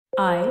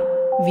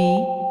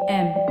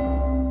IVM.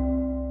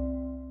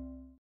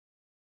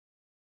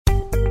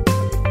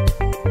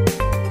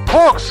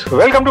 Folks,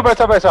 welcome to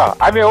Paisa Paisa.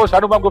 I'm your host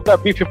Anupam Gupta,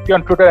 P50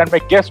 on Twitter, and my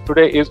guest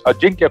today is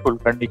Ajinkya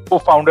Kulkarni,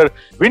 co-founder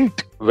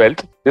Wint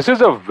Wealth. This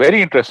is a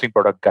very interesting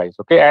product, guys.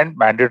 Okay, and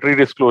mandatory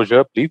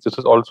disclosure, please. This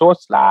is also a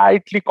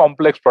slightly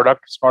complex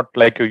product. It's not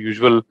like your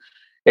usual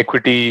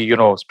equity,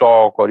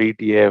 stock or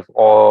ETF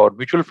or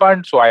mutual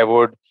fund. So I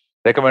would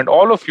recommend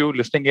all of you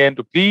listening in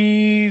to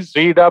please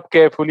read up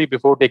carefully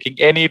before taking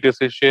any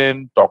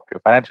decision. Talk to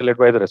your financial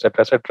advisor, etc.,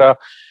 etc.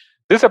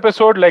 This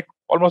episode, like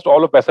almost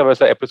all of Paisa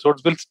Paisa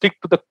episodes, will stick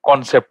to the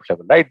concept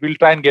level, right? We'll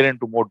try and get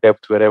into more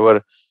depth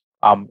wherever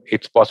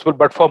it's possible.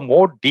 But for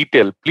more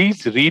detail,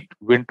 please read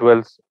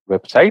Wintwell's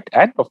website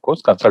and, of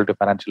course, consult a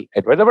financial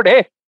advisor. But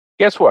hey,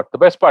 guess what? The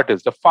best part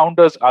is the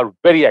founders are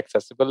very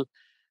accessible.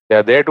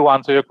 They're there to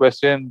answer your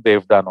question.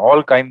 They've done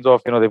all kinds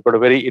of, they've got a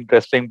very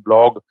interesting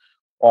blog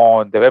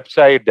on their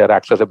website. They're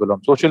accessible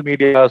on social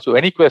media. So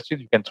any questions,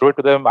 you can throw it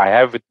to them. I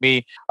have with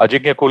me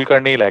Ajinkya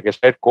Kulkarni, like I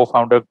said,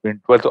 co-founder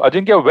Wintwell. So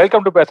Ajinkya,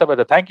 welcome to Paisa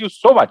Paisa. Thank you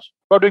so much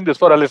for doing this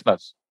for our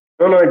listeners.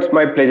 No, it's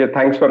my pleasure.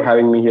 Thanks for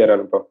having me here,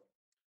 Anupam.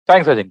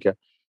 Thanks, Ajinkya.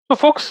 So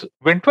folks,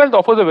 Wintwell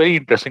offers a very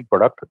interesting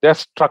product. They're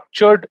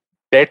structured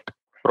debt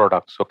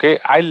products. Okay,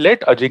 I'll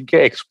let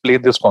Ajinkya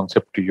explain this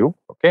concept to you.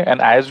 Okay,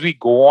 and as we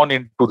go on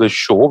into the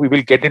show, we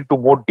will get into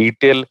more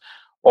detail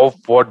of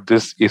what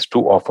this is to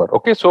offer.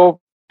 Okay, so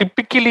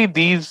typically,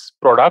 these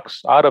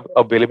products are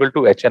available to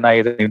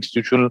HNIs and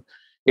institutional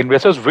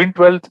investors.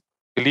 Wintwealth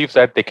believes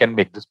that they can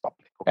make this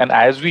public. And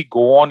as we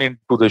go on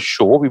into the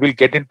show, we will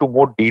get into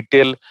more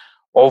detail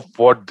of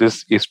what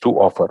this is to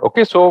offer.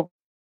 Okay, so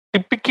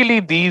typically,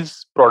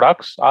 these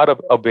products are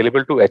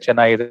available to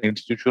HNIs and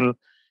institutional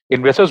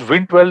investors.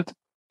 Wintwealth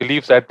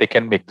believes that they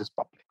can make this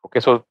public. Okay,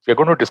 so we're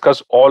going to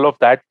discuss all of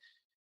that.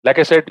 Like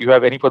I said, you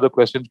have any further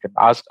questions, you can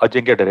ask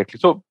Ajinkya directly.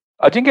 So,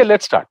 Ajinkya,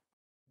 let's start.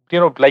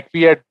 Like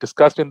we had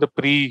discussed in the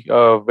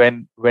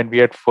when we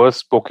had first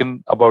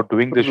spoken about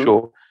doing this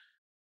show,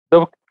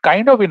 the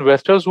kind of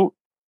investors who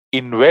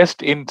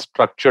invest in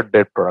structured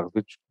debt products,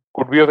 which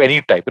could be of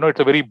any type, it's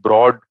a very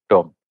broad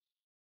term,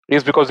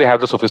 is because they have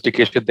the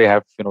sophistication, they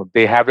have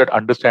that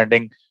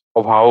understanding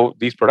of how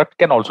these products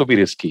can also be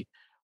risky.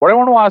 What I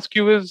want to ask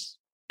you is,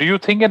 do you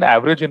think an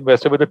average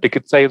investor with a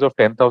ticket size of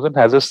 10,000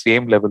 has the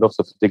same level of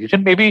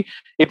sophistication? Maybe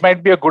it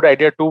might be a good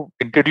idea to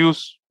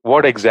introduce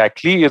what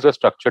exactly is a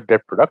structured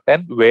debt product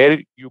and where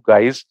you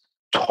guys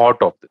thought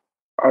of it.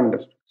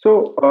 Understood.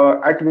 So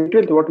at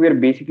Wintwell, what we are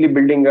basically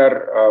building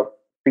are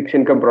fixed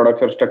income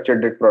products or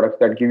structured debt products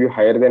that give you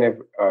higher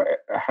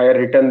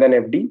return than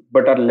FD,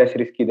 but are less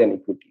risky than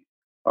equity.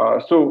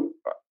 So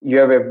you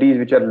have FDs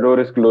which are low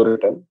risk, low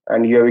return,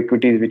 and you have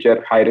equities which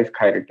are high risk,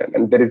 high return.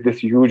 And there is this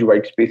huge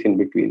white space in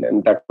between,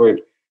 and that's where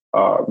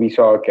we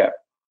saw a gap.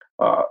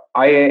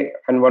 I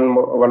and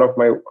one of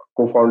my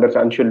co-founders,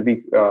 Anshul,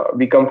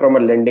 we come from a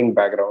lending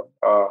background,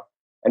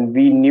 and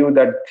we knew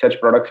that such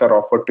products are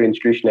offered to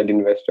institutional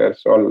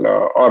investors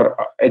or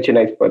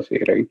HNIs per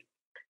se, right?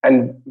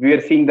 And we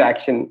are seeing the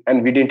action,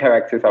 and we didn't have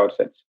access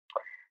ourselves.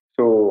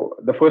 So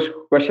the first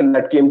question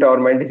that came to our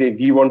mind is, hey,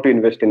 we want to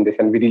invest in this,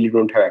 and we really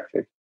don't have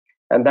access.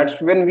 And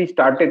that's when we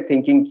started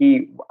thinking,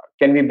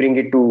 can we bring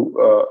it to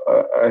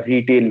a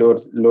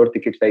retail lower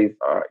ticket size,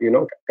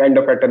 kind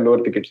of at a lower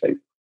ticket size.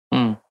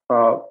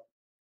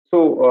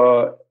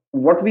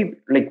 What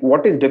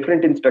is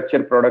different in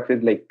structured products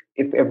is, like,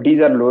 if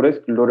FDs are low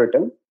risk, low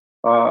return,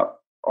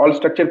 all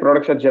structured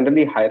products are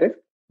generally high risk,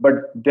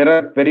 but there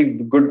are very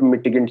good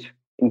mitigants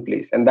in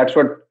place. And that's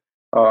what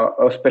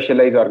a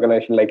specialized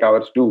organization like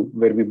ours do,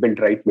 where we build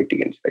right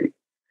mitigants, right?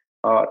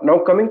 Now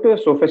coming to a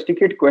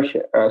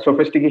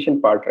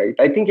sophistication part, right?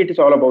 I think it is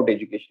all about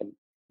education.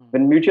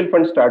 When mutual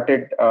funds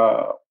started,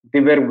 they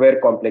were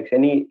complex.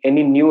 Any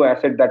new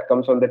asset that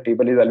comes on the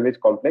table is always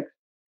complex.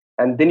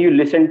 And then you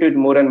listen to it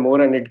more and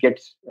more, and it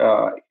gets,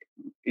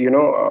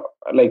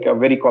 like a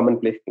very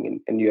commonplace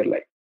thing in your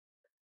life.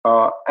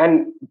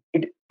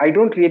 I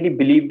don't really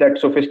believe that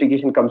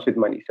sophistication comes with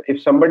money. So if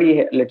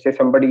somebody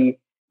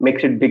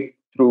makes it big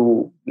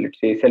through, let's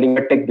say, selling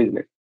a tech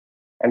business,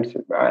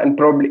 and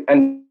probably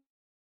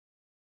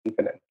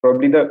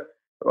the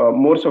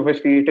more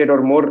sophisticated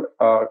or more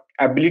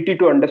ability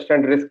to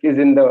understand risk is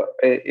in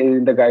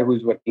the guy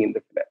who's working in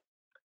the finance.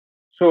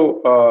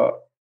 So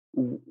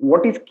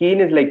what is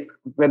keen is, like,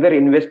 whether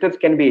investors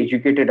can be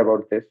educated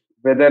about this,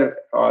 whether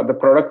the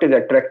product is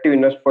attractive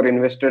enough for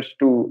investors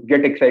to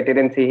get excited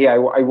and say, hey, I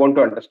want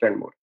to understand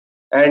more.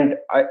 And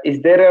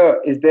is there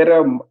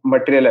a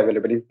material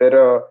available? Is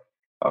there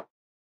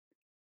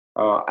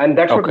and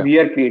that's what we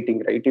are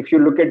creating, right? If you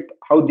look at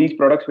how these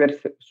products were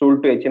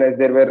sold to HNIs,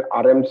 there were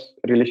RMs,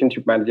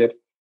 relationship manager,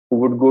 who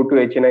would go to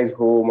HNI's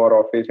home or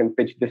office and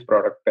pitch this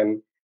product.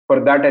 And for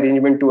that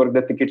arrangement to work,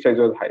 the ticket size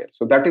was higher.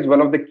 So that is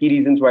one of the key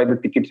reasons why the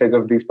ticket size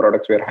of these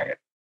products were higher.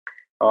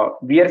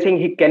 We are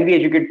saying, can we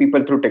educate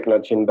people through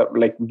technology? And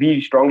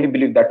we strongly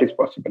believe that is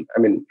possible. I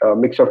mean, a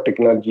mix of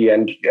technology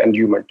and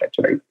human touch,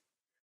 right?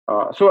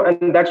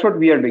 And that's what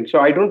we are doing. So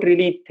I don't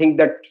really think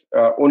that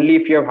only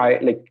if you have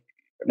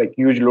like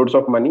huge loads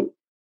of money,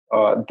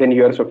 then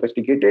you are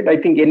sophisticated. I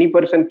think any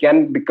person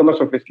can become a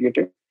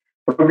sophisticated,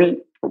 probably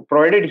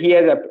provided he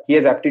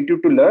has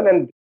aptitude to learn.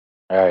 And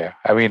Yeah.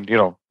 I mean,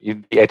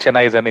 in the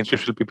HNIs and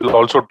institutional people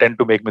also tend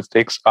to make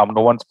mistakes.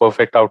 No one's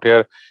perfect out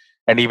here.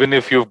 And even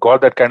if you've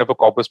got that kind of a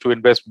corpus to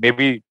invest,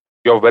 maybe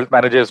your wealth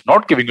manager is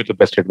not giving you the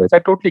best advice. I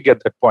totally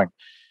get that point.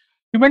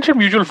 You mentioned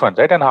mutual funds,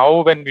 right? And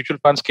how when mutual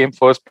funds came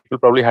first, people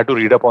probably had to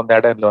read up on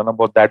that and learn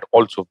about that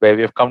also, where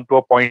we have come to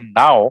a point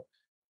now.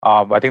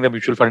 I think the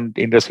mutual fund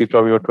industry is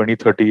probably about 20,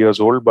 30 years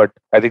old, but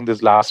I think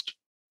this last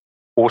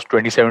post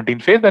 2017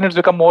 phase, when it's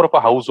become more of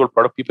a household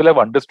product, people have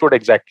understood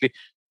exactly,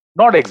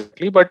 not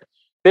exactly, but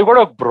they've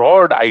got a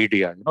broad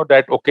idea,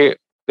 that, okay,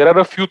 there are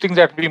a few things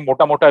that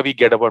we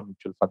get about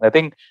mutual funds. I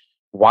think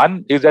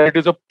one is that it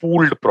is a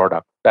pooled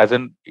product, as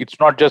in it's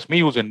not just me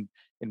who's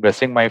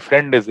investing, my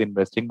friend is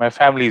investing, my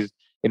family is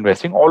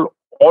investing, all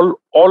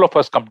of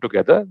us come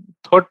together.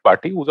 Third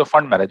party, who's a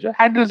fund manager,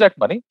 handles that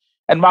money,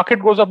 and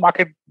market goes up,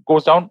 market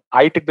goes down,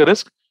 I take the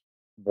risk.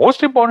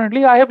 Most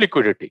importantly, I have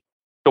liquidity.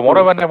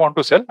 Tomorrow when I want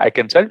to sell, I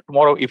can sell.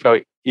 Tomorrow if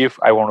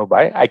I want to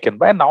buy, I can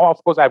buy. Now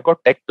of course I've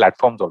got tech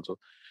platforms also.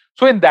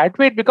 So in that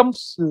way, it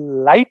becomes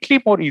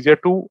slightly more easier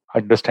to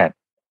understand.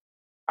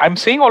 I'm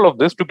saying all of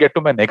this to get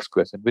to my next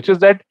question, which is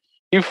that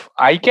if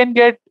I can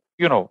get,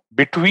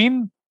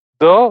 between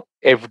the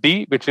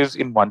FD, which is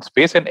in one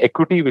space, and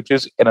equity, which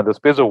is another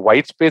space, a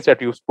white space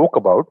that you spoke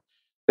about,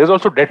 there's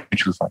also debt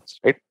mutual funds,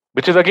 right?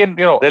 Which is again,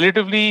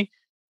 relatively,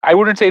 I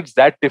wouldn't say it's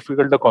that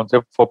difficult, the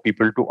concept for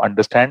people to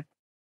understand.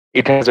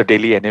 It has a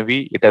daily NAV,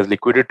 it has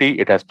liquidity,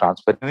 it has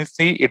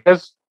transparency, it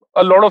has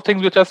a lot of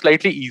things which are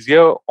slightly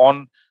easier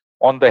on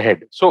the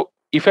head. So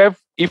if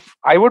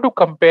I were to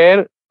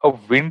compare a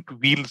Wint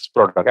Wheels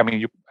product,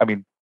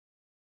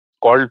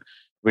 called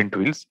Wint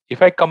Wheels,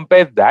 if I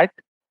compare that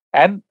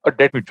and a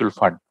debt mutual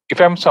fund,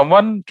 if I'm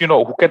someone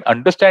who can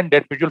understand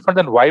debt mutual fund,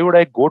 then why would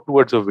I go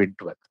towards a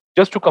Wint Wealth?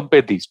 Just to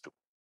compare these two.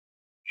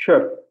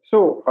 Sure.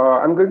 So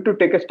I'm going to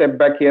take a step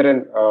back here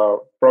and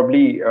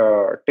probably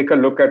take a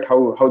look at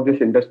how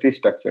this industry is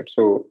structured.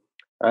 So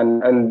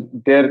and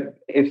there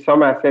is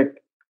some asset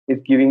is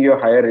giving you a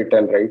higher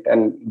return, right?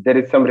 And there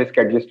is some risk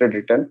adjusted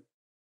return.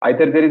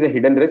 Either there is a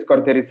hidden risk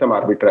or there is some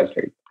arbitrage,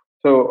 right?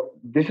 So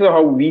this is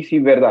how we see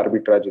where the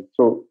arbitrage is.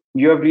 So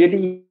you have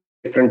really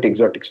different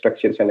exotic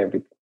structures and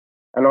everything.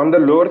 And on the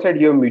lower side,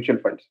 you have mutual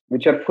funds,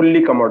 which are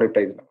fully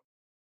commoditized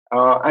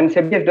now. And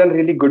SEBI has done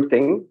really good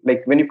thing.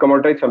 Like when you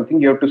commoditize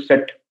something, you have to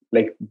set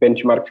like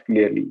benchmarks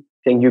clearly,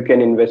 saying you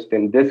can invest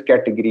in this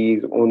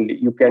categories only.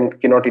 You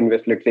cannot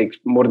invest, let's say,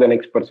 more than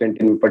X%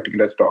 in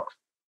particular stocks.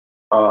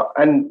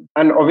 And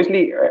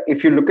obviously,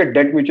 if you look at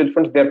debt mutual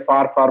funds, they're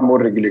far more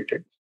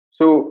regulated.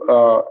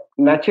 So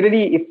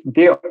naturally,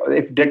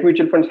 if debt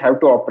mutual funds have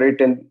to operate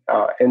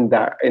in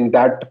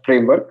that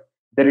framework,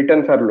 the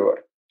returns are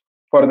lower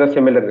for the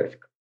similar risk.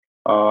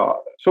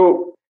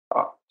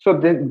 So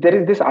there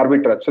is this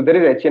arbitrage. So there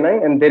is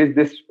HNI and there is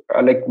this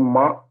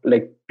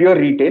like pure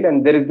retail,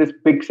 and there is this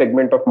big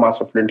segment of mass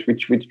affluent,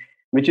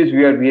 which is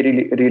we are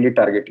really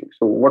targeting.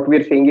 So what we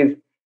are saying is,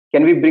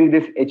 can we bring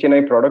this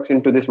HNI products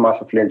into this mass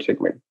affluent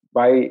segment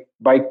by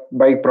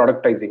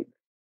productizing?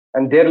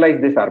 And there lies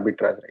this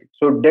arbitrage, right?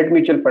 So debt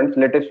mutual funds,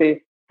 let us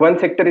say one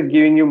sector is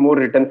giving you more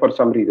return for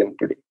some reason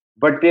today,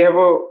 but they have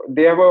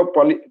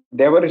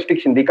a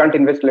restriction. They can't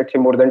invest, let's say,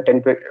 more than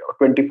 10,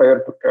 25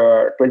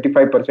 or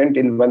 25%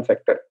 in one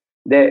sector.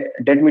 The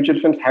debt mutual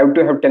funds have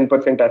to have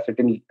 10% asset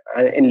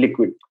in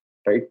liquid,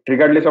 right?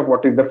 Regardless of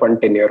what is the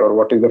fund tenure or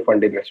what is the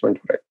fund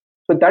investment price.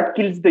 So that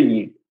kills the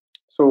yield.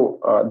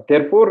 So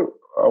therefore,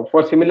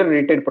 for similar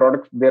rated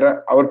products,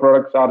 our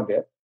products are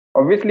there.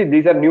 Obviously,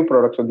 these are new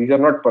products, so these are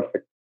not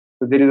perfect.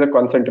 So there is a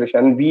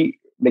concentration.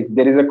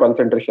 There is a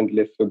concentration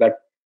list, so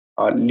that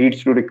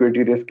leads to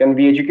liquidity risk, and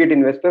we educate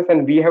investors,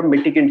 and we have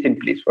mitigants in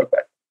place for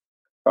that.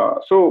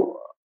 So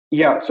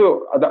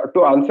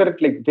to answer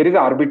it, like there is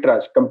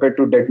arbitrage compared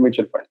to debt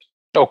mutual funds.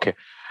 Okay,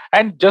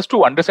 and just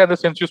to understand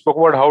this, since you spoke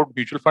about how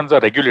mutual funds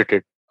are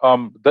regulated,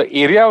 the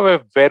area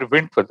where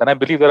Wint Wealth, and I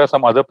believe there are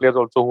some other players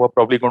also who are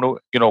probably going to,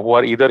 who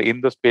are either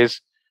in the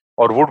space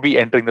or would be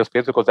entering the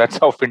space, because that's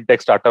how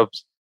fintech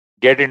startups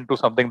get into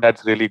something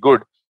that's really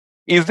good.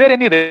 Is there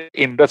any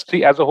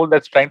industry as a whole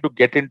that's trying to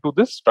get into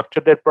this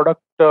structured debt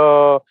product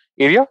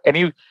area?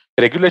 Any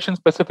regulation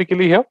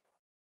specifically here?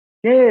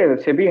 Yeah,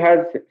 SEBI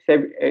has.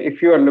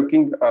 If you are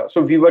looking,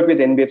 so we work with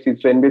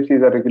NBFCs. So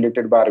NBFCs are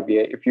regulated by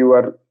RBI.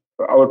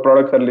 Our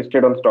products are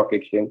listed on stock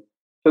exchange.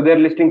 So their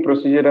listing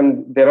procedure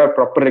and there are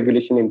proper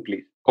regulation in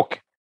place. Okay.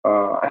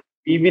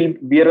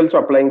 We are also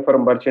applying for a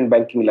merchant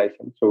banking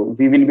license. So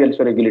we will be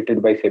also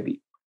regulated by SEBI.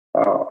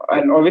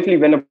 And obviously,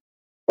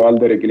 all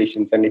the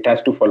regulations, and it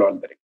has to follow all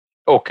the regulations.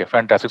 Okay,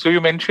 fantastic. So you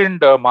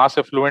mentioned mass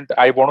affluent.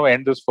 I want to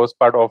end this first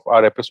part of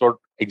our episode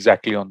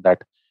exactly on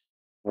that.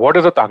 What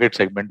is the target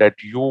segment that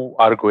you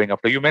are going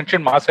after? You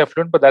mentioned mass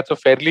affluent, but that's a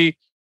fairly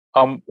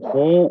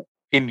who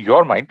in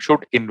your mind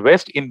should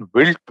invest in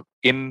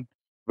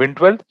Wint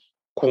Wealth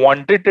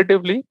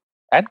quantitatively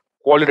and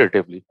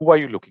qualitatively. Who are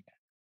you looking at?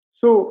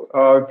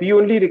 So we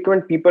only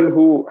recommend people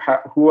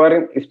who are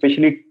in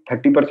especially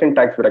 30%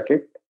 tax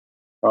bracket,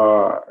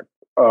 uh,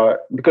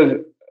 because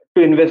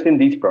to invest in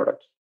these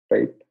products,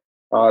 right?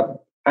 Uh,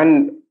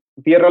 and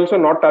we are also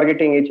not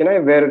targeting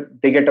HNI where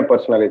they get a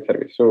personalized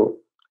service. So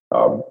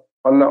uh,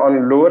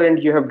 on lower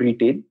end you have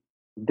retail,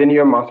 then you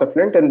have mass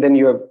affluent, and then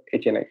you have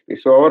HNI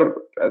space. So our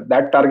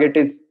that target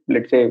is,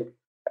 let's say,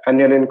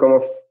 annual income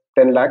of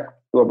 10 lakh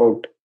to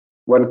about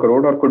 1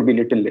 crore, or could be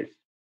little less.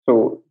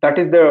 So that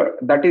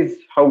is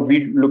how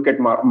we look at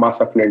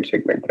mass affluent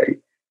segment,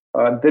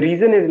 right? The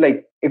reason is,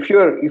 like, if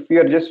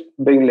you're just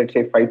doing, let's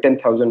say,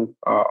 5-10,000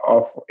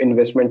 of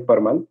investment per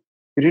month,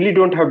 you really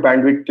don't have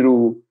bandwidth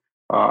to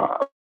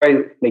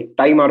like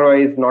time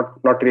ROI is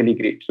not really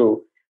great.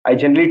 So I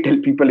generally tell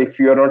people, if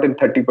you are not in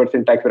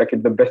 30% tax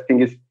bracket, the best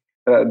thing is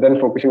then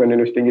focusing on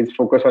investing is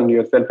focus on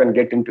yourself and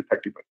get into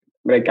 30%.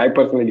 Like, I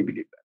personally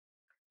believe that.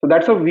 So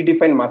that's how we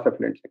define mass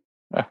affluent.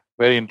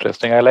 Very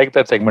interesting. I like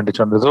that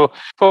segmentation. So,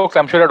 folks,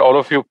 I'm sure that all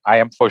of you, I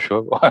am for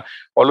sure,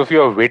 all of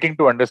you are waiting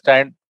to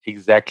understand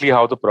exactly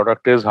how the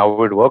product is,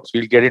 how it works.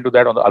 We'll get into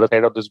that on the other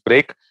side of this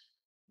break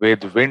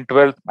with Wint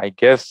Wealth. My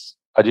guest,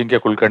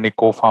 Ajinkya Kulkarni,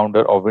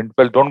 co-founder of Wint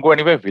Wealth. Don't go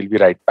anywhere. We'll be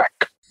right back.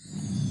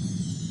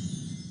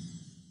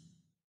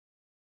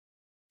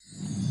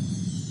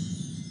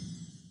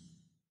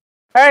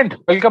 And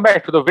welcome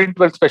back to the Wint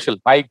Wealth special.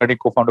 My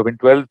co-founder of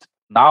Wint Wealth.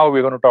 Now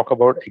we're going to talk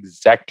about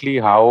exactly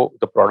how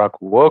the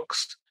product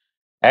works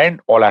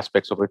and all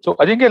aspects of it. So,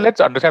 Ajinkya, let's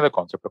understand the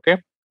concept,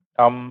 okay?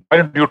 Why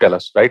don't you tell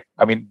us, right?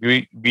 I mean,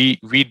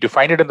 we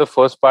defined it in the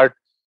first part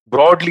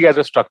broadly as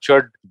a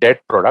structured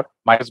debt product.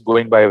 Mine is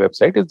going by a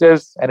website. Is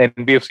there's an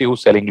NBFC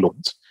who's selling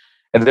loans,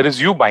 and there is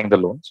you buying the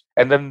loans,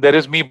 and then there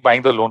is me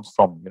buying the loans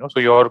from you. So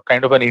you're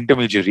kind of an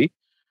intermediary,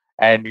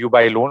 and you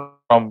buy a loan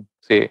from,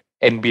 say,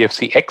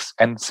 NBFC X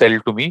and sell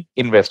to me,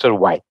 investor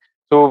Y.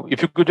 So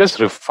if you could just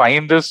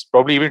refine this,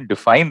 probably even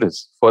define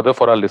this further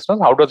for our listeners,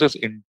 how does this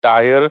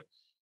entire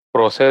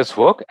process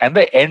work and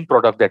the end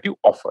product that you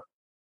offer?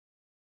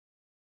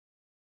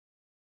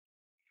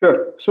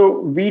 Sure.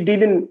 So we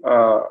deal in,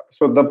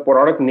 so the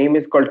product name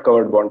is called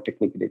covered bond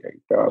technically,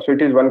 right? So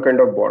it is one kind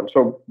of bond.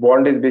 So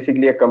bond is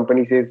basically a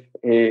company says,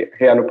 hey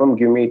Anupam,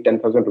 give me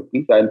 10,000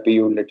 rupees. I'll pay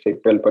you, let's say,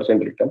 12%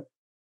 return,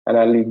 and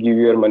I'll give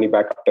you your money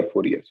back after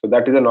 4 years. So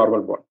that is a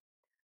normal bond.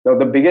 Now,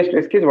 the biggest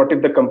risk is, what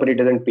if the company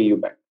doesn't pay you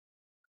back,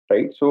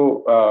 right?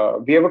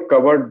 So we have a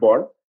covered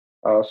bond.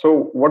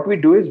 So what we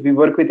do is we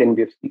work with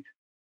NBFCs.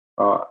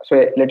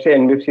 So let's say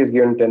NBFC has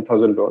given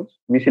 10,000 loans.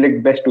 We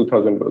select best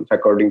 2,000 loans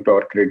according to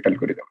our credit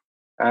algorithm.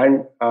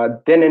 And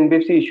then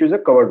NBFC issues a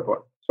covered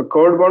bond. So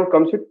covered bond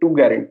comes with two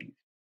guarantees.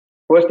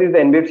 First is the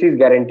NBFC is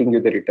guaranteeing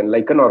you the return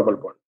like a normal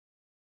bond.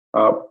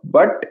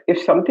 But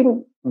if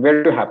something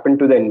were to happen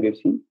to the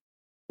NBFC,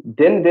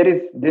 then there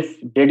is this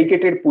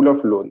dedicated pool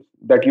of loans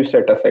that you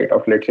set aside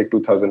of, let's say,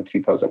 2,000,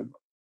 3,000.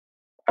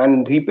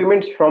 And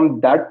repayments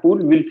from that pool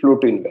will flow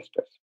to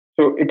investors.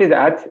 So it is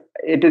as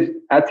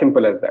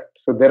simple as that.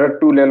 So there are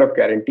two levels of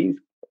guarantees,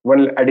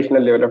 one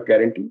additional level of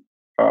guarantee.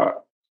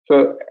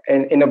 So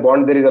in a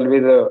bond, there is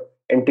always a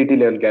entity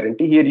level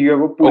guarantee. Here you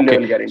have a pool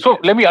level guarantee. So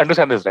let me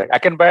understand this right. I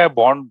can buy a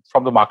bond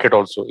from the market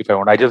also if I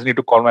want. I just need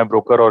to call my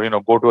broker, or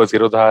go to a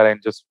Zerodhar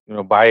and just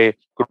buy.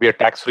 Could be a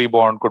tax-free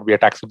bond, could be a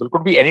taxable,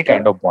 could be any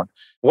kind of bond.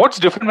 What's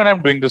different when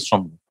I'm doing this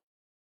from you?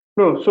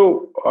 No,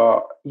 so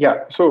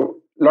so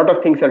a lot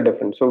of things are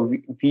different. So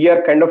we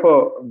are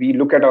we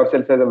look at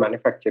ourselves as a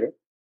manufacturer.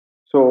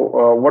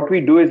 So what we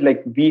do is,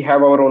 like, we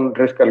have our own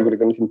risk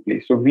algorithms in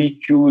place. So we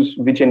choose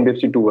which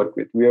NBFC to work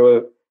with. We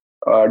have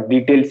a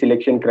detailed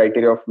selection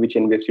criteria of which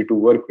NBFC to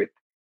work with.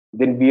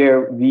 Then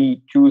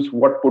we choose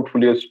what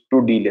portfolios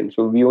to deal in.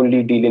 So we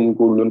only deal in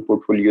gold loan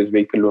portfolios,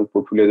 vehicle loan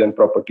portfolios, and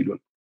property loan.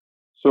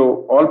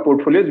 So all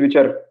portfolios which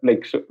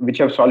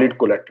have solid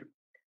collateral.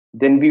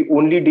 Then we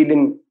only deal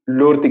in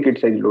lower ticket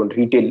size loan,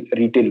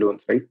 retail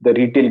loans, right? The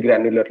retail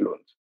granular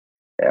loans.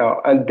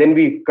 And then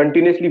we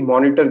continuously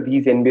monitor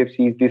these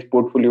NBFCs, this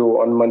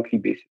portfolio on monthly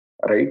basis,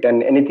 right?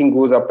 And anything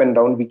goes up and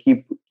down, we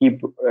keep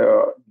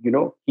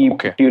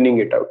tuning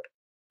it out,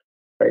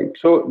 right?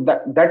 So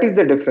that is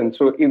the difference.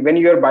 So when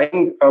you are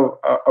buying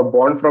a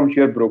bond from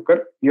your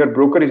broker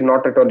is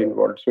not at all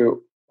involved.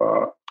 So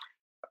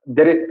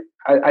there is,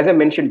 as I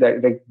mentioned,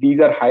 that like these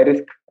are high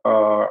risk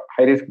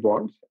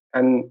bonds,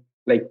 and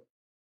like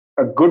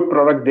a good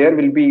product there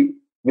will be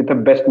with the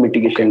best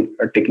mitigation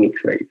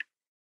techniques, right?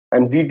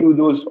 And we do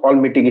those all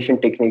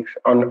mitigation techniques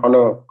on a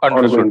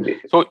ongoing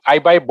basis. So I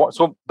buy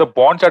so the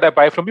bonds that I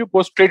buy from you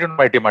go straight into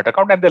my Demat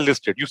account, and they're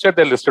listed. You said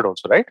they're listed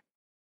also, right?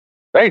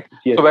 Right.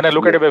 Yes, so when I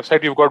look at your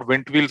website, you've got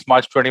Wint Wheels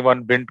March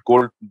 21, Wint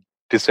Gold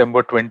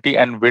December 20,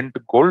 and Wint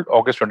Gold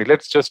August 20.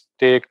 Let's just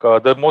take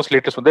the most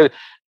latest one.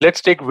 Let's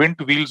take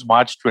Wint Wheels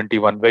March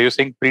 21, where you're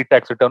saying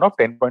pre-tax return of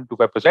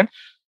 10.25%.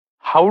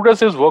 How does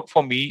this work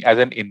for me as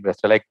an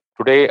investor? Like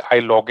today, I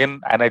log in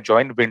and I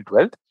join Wint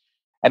Wealth,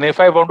 and if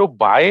I want to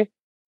buy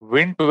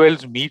Wint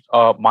Wealth's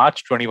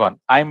March 21,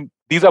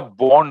 these are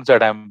bonds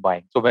that I'm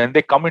buying. So when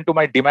they come into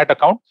my Demat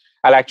account,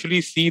 I'll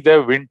actually see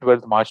their Wint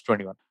Wealth March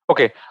 21.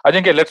 Okay,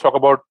 Ajinkya, let's talk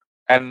about,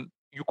 and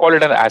you call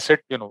it an asset.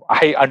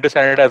 I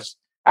understand it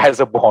as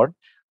a bond,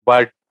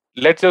 but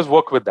let's just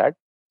work with that.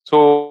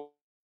 So,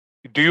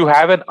 do you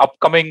have an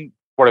upcoming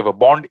whatever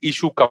bond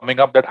issue coming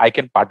up that I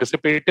can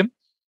participate in?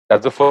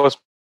 That's the first.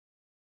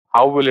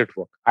 How will it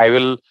work? I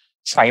will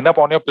sign up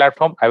on your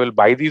platform. I will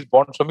buy these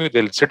bonds from you.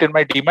 They'll sit in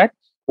my demat.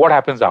 What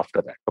happens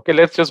after that? Okay,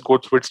 let's just go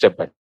through it step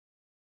by step.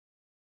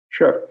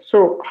 Sure.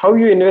 So how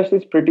you invest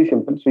is pretty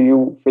simple. So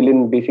you fill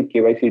in basic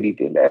KYC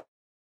detail,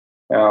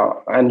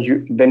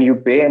 and then you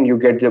pay and you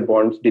get the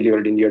bonds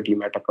delivered in your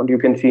demat account. You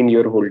can see in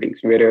your holdings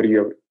wherever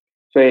you.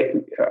 So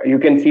you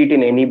can see it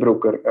in any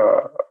broker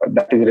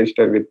that is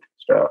registered with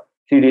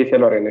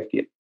CDSL or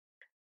NSDL,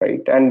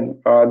 right? And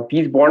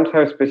these bonds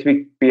have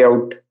specific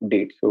payout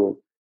date. So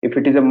if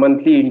it is a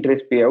monthly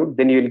interest payout,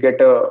 then you will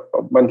get a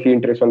monthly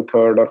interest on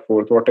third or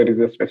fourth, whatever is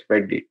the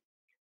specified date.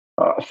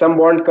 Some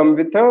bonds come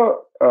with a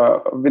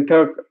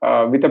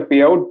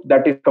payout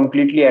that is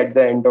completely at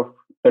the end of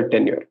the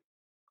tenure.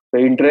 The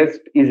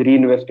interest is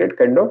reinvested,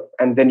 kind of,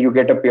 and then you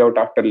get a payout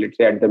after, let's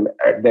say, at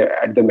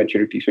the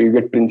maturity. So you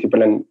get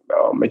principal and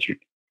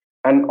maturity,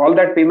 and all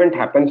that payment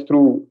happens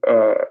through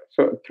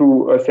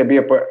through a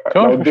SEBI.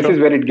 Now, this is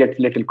where it gets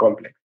little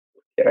complex,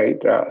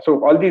 right?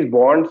 So all these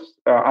bonds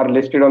are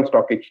listed on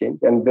stock exchange,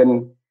 and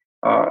then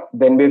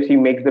the NBFC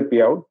makes the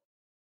payout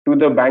to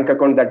the bank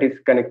account that is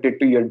connected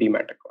to your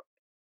demat account.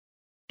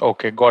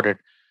 Okay, got it.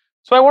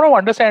 So I want to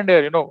understand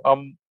here.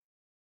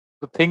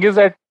 The thing is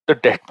that the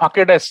debt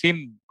market has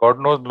seen God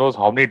knows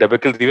how many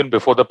debacles even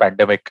before the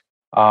pandemic.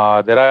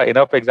 There are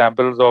enough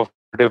examples of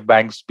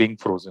banks being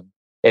frozen,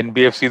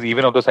 NBFCs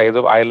even of the size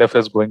of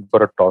ILFS going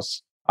for a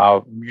toss,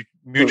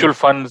 mutual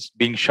funds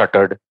being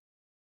shuttered.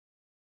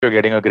 You're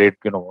getting a great,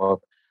 a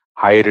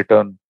high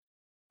return,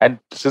 and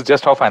this is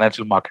just how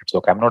financial markets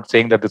work. I'm not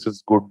saying that this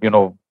is good.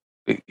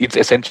 It's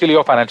essentially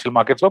how financial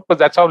markets work, but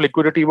that's how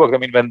liquidity works. I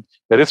mean, when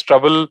there is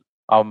trouble,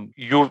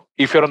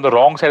 if you're on the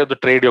wrong side of the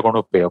trade, you're going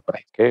to pay a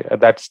price. Okay,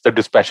 that's the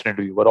dispassionate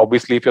view. But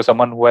obviously, if you're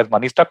someone who has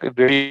money stuck, it's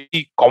very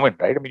common,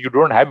 right? I mean, you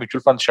don't have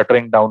mutual funds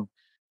shuttering down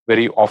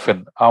very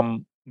often.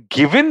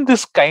 Given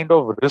this kind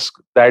of risk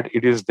that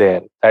it is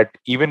there, that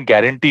even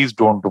guarantees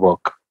don't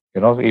work.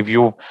 If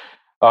you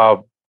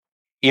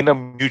in a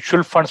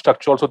mutual fund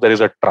structure, also there is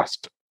a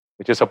trust,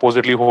 which is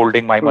supposedly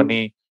holding my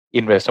money,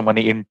 investor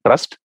money in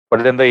trust.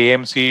 But then the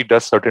AMC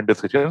does certain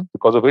decisions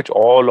because of which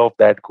all of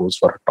that goes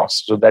for a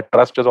toss. So that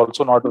trust is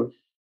also not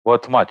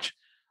worth much.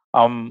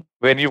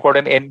 When you've got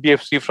an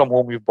NBFC from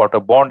whom you've bought a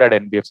bond at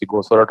NBFC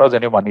goes for a toss,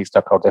 and your money is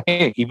stuck out there.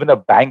 Hey, even a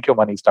bank, your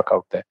money is stuck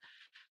out there.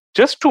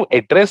 Just to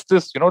address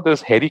this,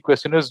 this hairy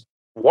question is,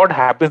 what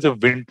happens if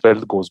Wint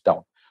Wealth goes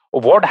down?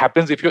 Or what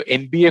happens if your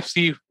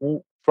NBFC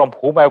from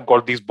whom I've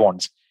got these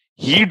bonds,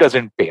 he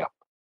doesn't pay up?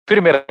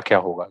 Fir mera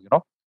kya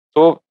hoga,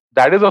 So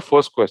that is the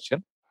first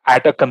question.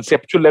 At a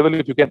conceptual level,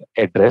 if you can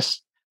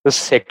address. The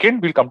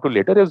second we'll come to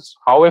later is,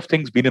 how have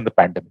things been in the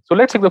pandemic? So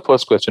let's take the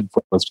first question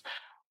first.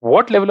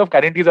 What level of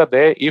guarantees are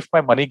there if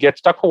my money gets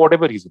stuck for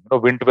whatever reason?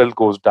 Wint Wealth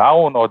goes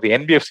down, or the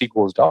NBFC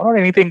goes down, or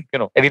anything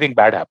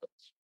bad happens.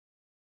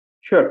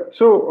 Sure.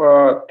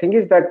 So thing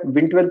is that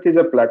Wint Wealth is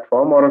a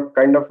platform or a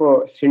kind of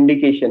a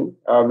syndication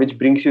which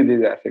brings you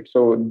these assets.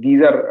 So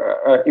these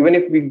are even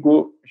if we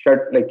go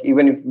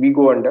even if we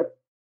go under,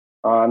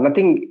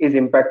 nothing is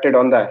impacted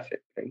on the asset,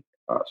 right?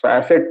 So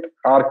asset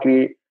are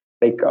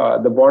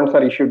the bonds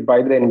are issued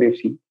by the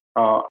NBFC.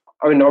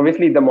 I mean,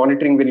 obviously the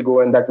monitoring will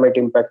go, and that might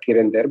impact here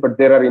and there, but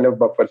there are enough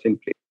buffers in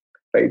place,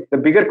 right? The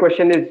bigger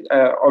question is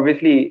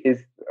obviously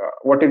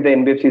what if the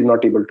NBFC is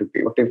not able to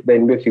pay? What if the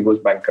NBFC goes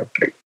bankrupt,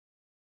 right?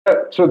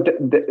 So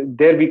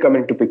there we come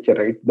into picture,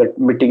 right? That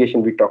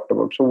mitigation we talked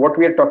about. So what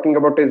we are talking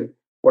about is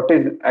what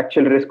is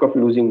actual risk of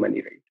losing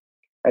money, right?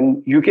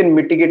 And you can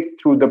mitigate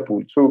through the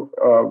pool. So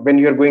when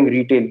you are going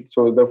retail,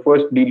 so the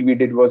first deal we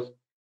did was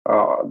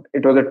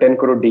it was a 10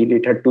 crore deal.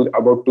 It had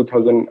about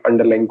 2,000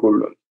 underlying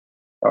gold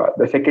loans.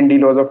 The second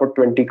deal was for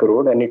 20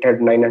 crore, and it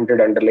had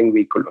 900 underlying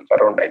vehicle loans,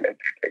 around 900,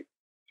 right?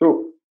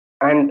 So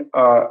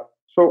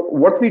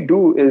what we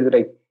do is,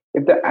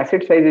 if the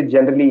asset size is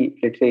generally,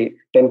 let's say,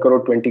 10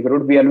 crore, 20 crore,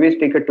 we always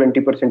take a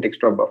 20%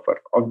 extra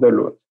buffer of the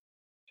loan.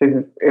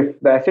 So if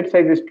the asset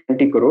size is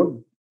 20 crore,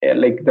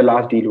 like the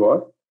last deal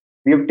was,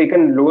 we have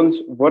taken loans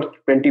worth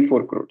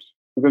 24 crores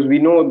because we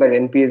know that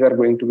NPAs are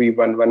going to be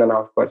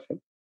 1.5%.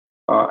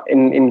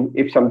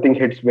 If something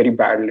hits very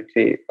bad, let's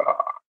say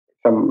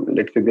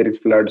there is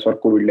floods or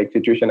COVID-like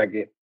situation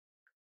again,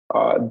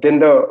 then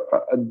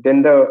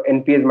the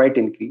NPAs might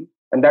increase,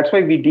 and that's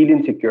why we deal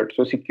in secured.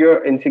 So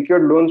in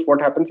secured loans, what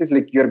happens is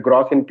your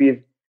gross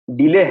NPAs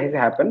delay has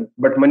happened,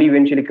 but money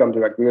eventually comes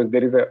back because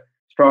there is a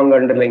strong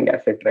underlying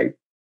asset, right?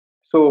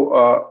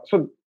 So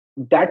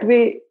that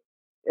way,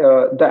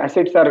 the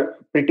assets are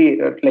pretty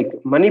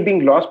money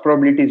being lost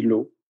probability is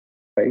low,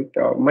 right?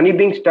 Money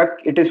being stuck,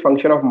 it is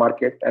function of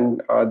market,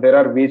 and there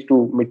are ways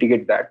to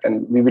mitigate that,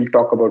 and we will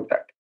talk about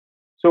that.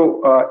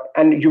 So,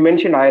 and you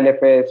mentioned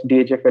ILFS,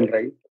 DHFL,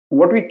 right?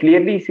 What we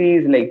clearly see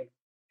is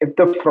if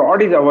the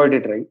fraud is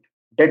avoided, right,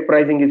 debt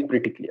pricing is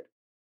pretty clear.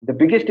 The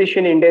biggest issue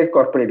in India is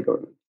corporate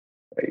governance.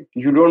 right?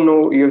 You don't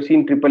know. You have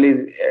seen triple A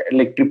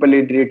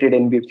rated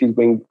NBFCs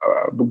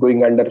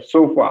going under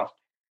so fast,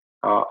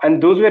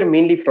 and those were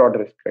mainly fraud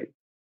risk, right?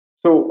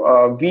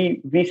 So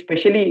we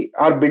specially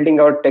are building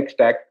our tech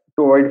stack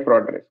to avoid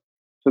fraud risk.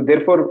 So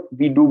therefore,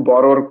 we do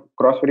borrower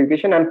cross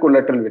verification and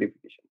collateral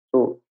verification.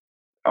 So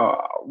uh,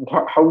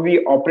 how we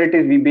operate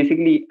is we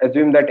basically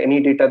assume that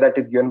any data that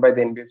is given by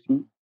the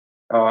NBFC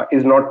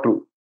is not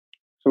true.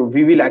 So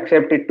we will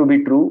accept it to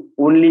be true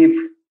only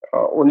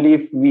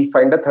if we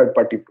find a third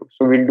party proof.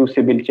 So we'll do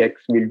CIBIL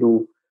checks, we'll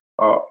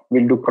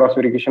do cross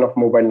verification of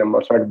mobile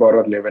numbers at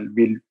borrower level.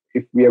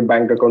 If we have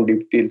bank account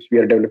details, we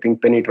are developing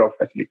penny drop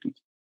facilities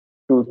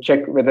to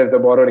check whether the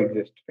borrower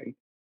exists, right?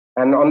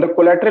 And on the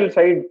collateral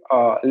side,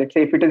 let's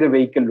say if it is a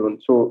vehicle loan,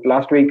 so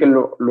last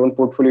loan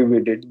portfolio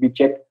we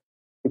check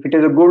if it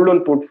is a gold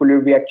loan portfolio,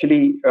 we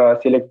actually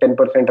select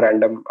 10%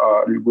 random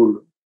gold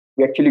loan.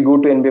 We actually go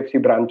to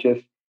NBFC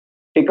branches,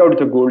 take out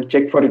the gold,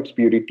 check for its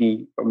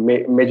purity,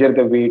 measure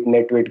the weight,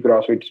 net weight,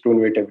 gross weight, stone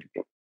weight,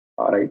 everything.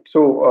 All right.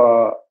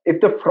 So if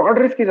the fraud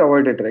risk is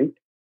avoided, right,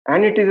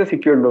 and it is a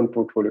secured loan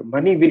portfolio,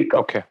 money will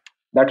come. Okay.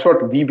 That's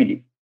what we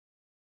believe.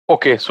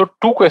 Okay, so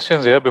two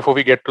questions here before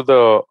we get to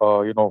the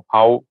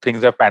how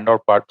things have panned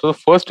out part. So the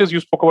first is, you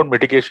spoke about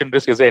mitigation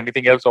risk. Is there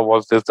anything else, or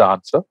was this the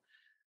answer?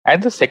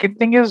 And the second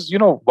thing is,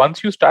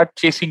 once you start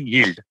chasing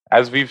yield,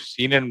 as we've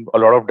seen in a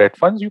lot of debt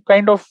funds, you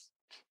kind of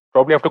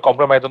probably have to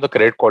compromise on the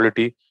credit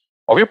quality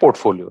of your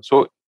portfolio.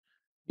 So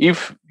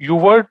if you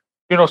were,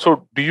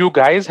 so do you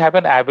guys have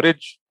an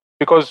average?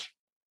 Because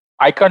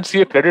I can't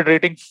see a credit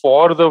rating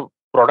for the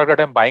product that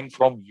I'm buying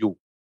from you.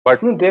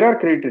 But no, there are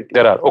credit ratings.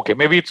 There are. Okay,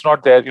 maybe it's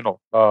not there,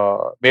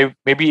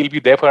 maybe it'll be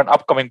there for an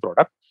upcoming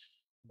product.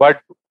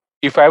 But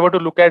if I were to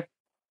look at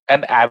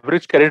an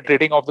average credit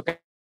rating of the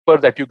paper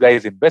that you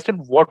guys invest in,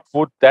 what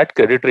would that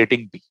credit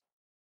rating be?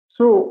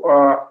 So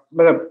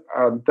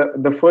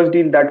the first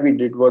deal that we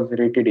did was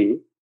rated A.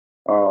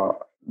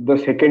 The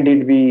second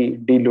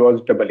deal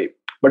was AA.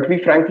 But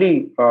we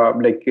frankly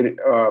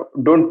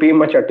don't pay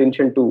much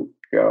attention to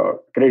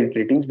credit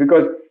ratings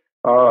because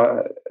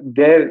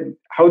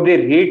how they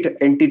rate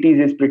entities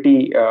is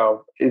pretty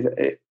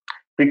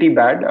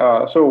bad.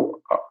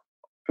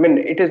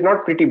 It is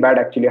not pretty bad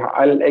actually.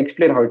 I'll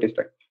explain how it is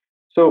done.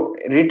 So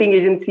rating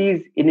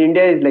agencies in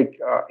India is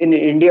in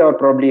India or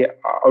probably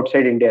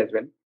outside India as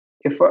well.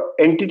 If an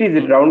entity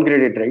is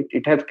downgraded, right,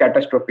 it has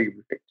catastrophic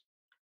effects.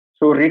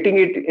 So rating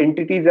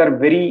entities are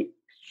very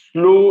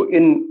slow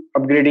in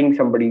upgrading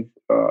somebody's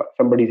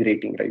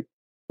rating, right?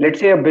 Let's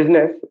say a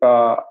business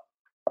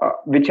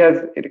which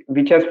has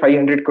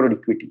 500 crore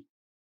equity,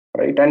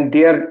 right, and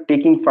they are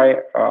taking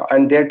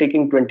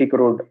 20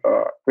 crore,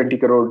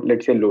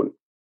 let's say, loan.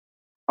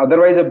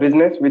 Otherwise, a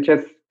business which has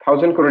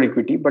 1,000 crore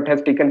equity but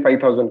has taken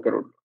 5,000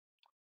 crore.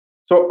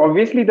 So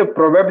obviously, the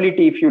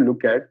probability, if you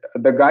look at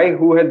the guy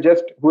who has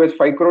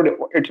 5 crore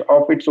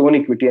of its own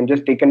equity and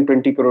just taken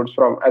 20 crores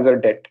from as a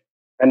debt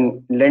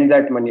and lend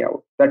that money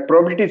out, that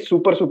probability is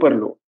super, super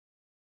low.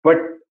 But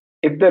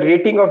if the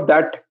rating of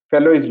that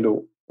fellow is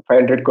low,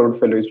 500 crore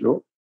fellow is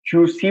low,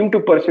 you seem to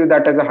perceive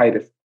that as a high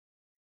risk.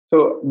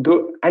 So,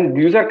 and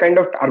these are kind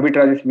of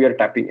arbitrages we are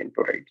tapping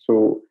into, right?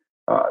 So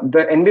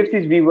the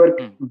NBFCs we work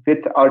with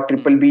are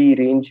BBB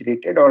range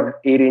rated or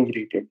A range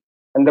rated.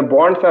 And the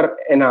bonds are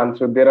enhanced.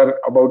 So there are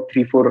about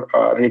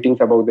 3-4 ratings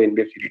above the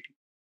NBFC rating.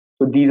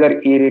 So these are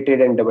A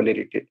rated and AA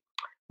rated.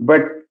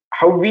 But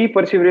how we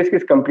perceive risk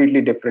is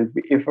completely different.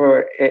 If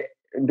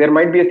there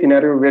might be a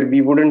scenario where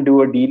we wouldn't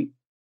do a deal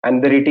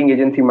and the rating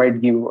agency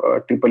might give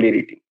a AAA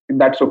rating.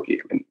 That's okay.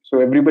 So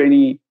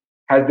everybody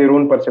has their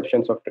own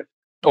perceptions of risk.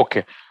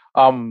 Okay.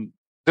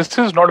 This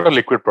is not a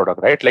liquid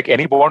product, right? Like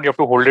any bond, you have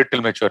to hold it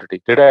till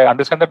maturity. Did I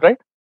understand that right?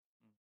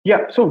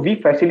 Yeah. So we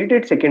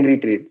facilitate secondary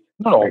trade.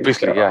 No, right?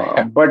 Obviously,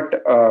 yeah.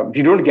 But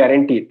we don't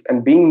guarantee it.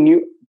 And being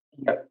new,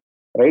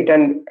 right?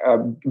 And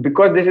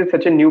because this is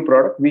such a new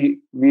product,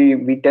 we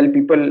tell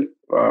people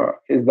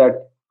is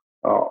that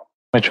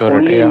maturity,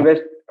 only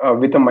invest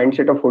with a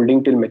mindset of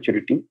holding till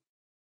maturity.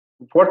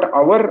 What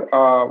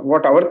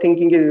our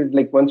thinking is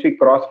like once we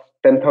cross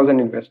 10,000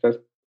 investors,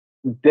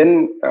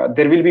 then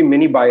there will be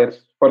many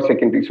buyers for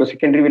secondary. So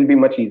secondary will be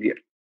much easier.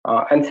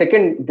 And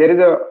second,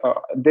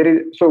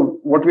 so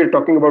what we are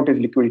talking about is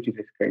liquidity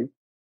risk, right?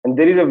 And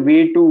there is a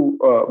way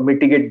to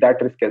mitigate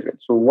that risk as well.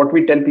 So what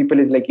we tell people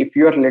is like, if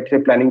you are, let's say,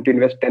 planning to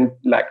invest 10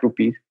 lakh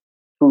rupees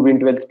through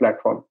Wint Wealth's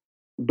platform,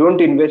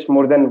 don't invest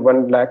more than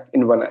 1 lakh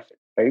in one asset,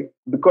 right?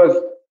 Because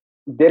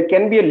there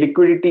can be a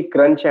liquidity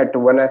crunch at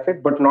one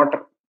asset, but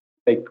not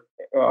like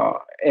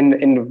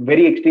in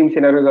very extreme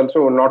scenarios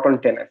also not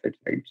on 10 assets,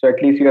 right? So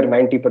at least your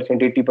 90%,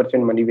 80%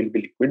 money will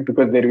be liquid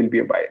because there will be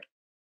a buyer.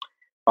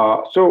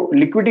 So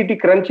liquidity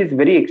crunch is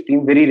very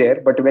extreme, very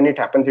rare, but when it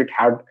happens, it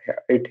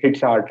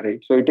hits hard, right?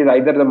 So it is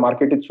either the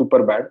market is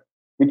super bad,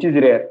 which is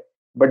rare,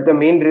 but the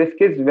main risk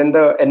is when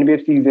the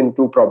NBFC is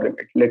into problem.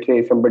 Let's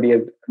say somebody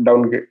has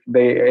downgrade, the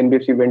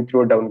NBFC went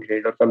through a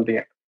downgrade or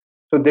something.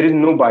 So there is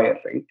no buyer,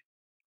 right?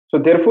 So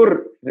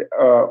therefore,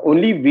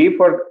 only way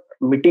for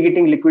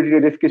mitigating liquidity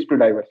risk is to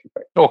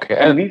diversify. Okay.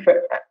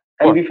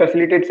 and we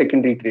facilitate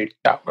secondary trades.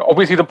 Yeah,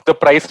 obviously the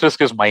price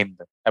risk is mine.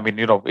 I mean,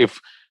 if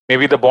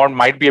maybe the bond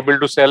might be able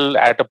to sell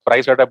at a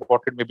price that I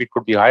bought it, maybe it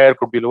could be higher,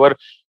 could be lower.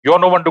 You're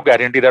no one to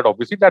guarantee that.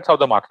 Obviously, that's how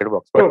the market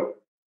works. But,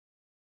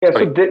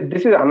 so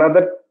this is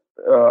another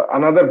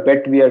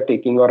bet we are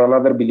taking, or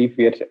another belief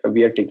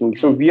we are taking.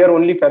 So we are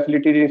only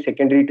facilitating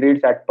secondary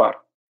trades at par.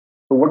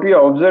 So what we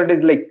observed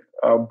is like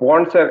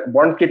bonds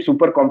get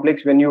super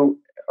complex when you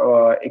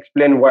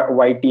explain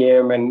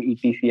YTM and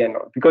ETC and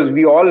all, because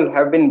we all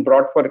have been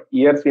brought for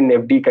years in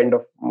FD kind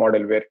of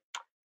model where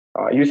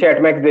you say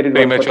at max there is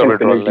 1%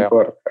 penalty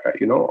for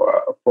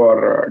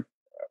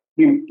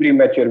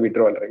premature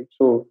withdrawal, right?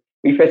 So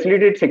we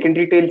facilitate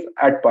secondary trades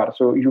at par,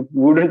 so you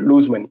wouldn't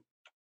lose money,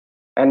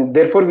 and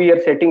therefore we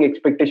are setting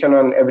expectation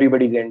on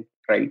everybody's end,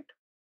 right?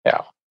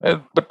 Yeah.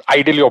 But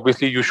ideally,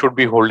 obviously, you should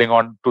be holding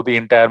on to the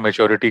entire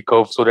maturity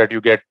curve so that you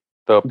get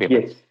the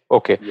payment. Yes.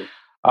 Okay. Yes.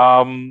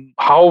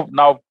 How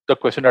now? The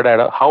question that I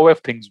had: how have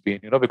things been?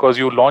 Because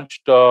you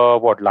launched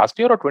last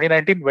year or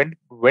 2019?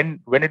 When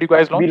did you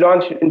guys launch? We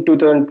launched in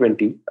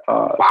 2020.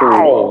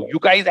 Wow! You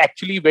guys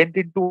actually went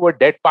into a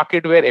debt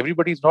market where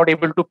everybody's not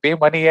able to pay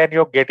money, and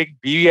you're getting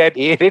B and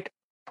A rate.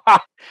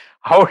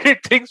 How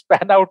did things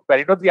pan out,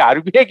 man? The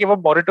RBI gave a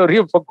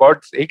moratorium, for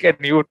God's sake, and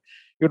you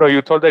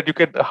thought that you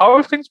could. How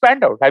have things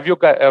panned out? Have you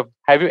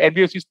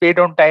NBFCs paid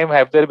on time?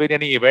 Have there been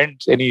any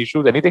events, any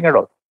issues, anything at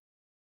all?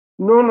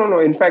 No.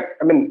 In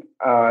fact, I mean,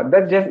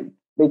 that's just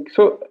like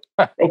so.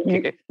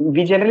 Okay.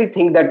 We generally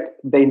think that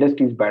the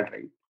industry is bad,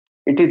 right?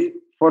 It is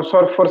for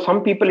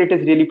some people, it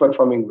is really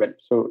performing well.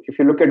 So if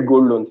you look at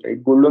gold loans,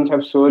 right? Gold loans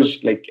have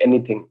surged like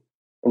anything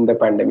in the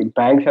pandemic.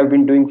 Banks have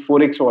been doing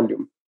 4x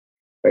volume,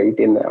 right?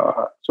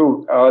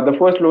 The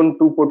first loan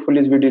 2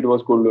 portfolios we did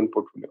was gold loan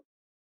portfolio.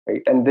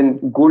 Right. And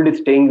then gold is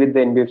staying with the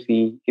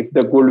NBFC. If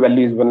the gold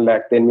value is 1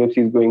 lakh, the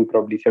NBFC is going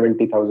probably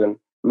 70,000,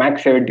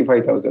 max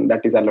 75,000.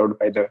 That is allowed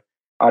by the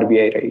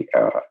RBI, right?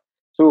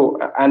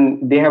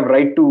 And they have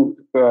right to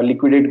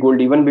liquidate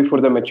gold even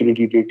before the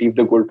maturity date if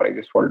the gold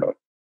prices fall down.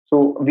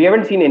 So we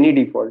haven't seen any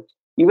defaults.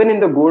 Even in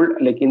the gold,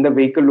 like in the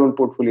vehicle loan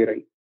portfolio,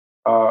 right?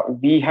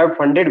 We have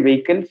funded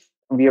vehicles.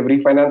 We have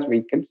refinanced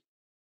vehicles,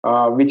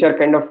 which are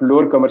kind of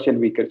lower commercial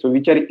vehicles, so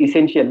which are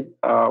essential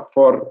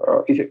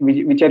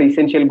which are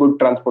essential good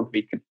transport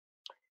vehicles.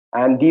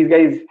 And these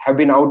guys have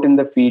been out in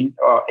the field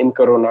in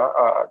Corona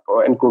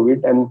and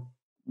COVID, and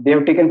they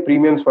have taken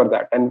premiums for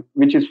that, and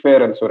which is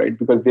fair also, right?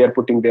 Because they are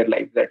putting their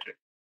lives at risk,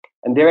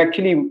 and they've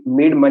actually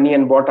made money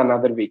and bought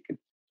another vehicle.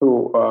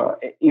 So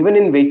even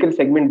in vehicle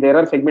segment, there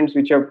are segments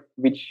which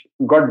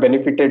got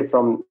benefited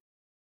from.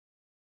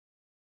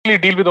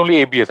 Deal with only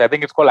ABS. I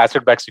think it's called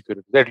asset-backed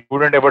security. That you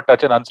wouldn't ever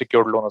touch an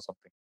unsecured loan or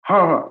something.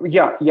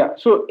 Yeah.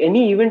 So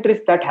any event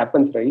risk that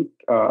happens, right?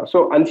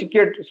 So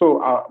unsecured.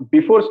 So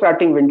before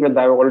starting Wint,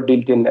 I've all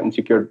dealt in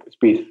unsecured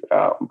space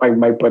by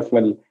my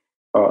personal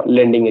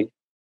lending.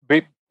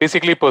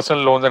 Basically,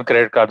 personal loans and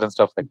credit cards and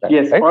stuff like that.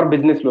 Yes, right? Or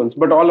business loans,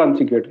 but all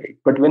unsecured, right?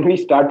 But when we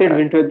started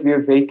Wint, we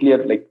are very clear,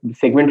 like the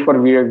segment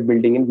for we are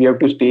building in, we have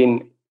to stay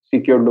in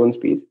secured loan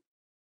space.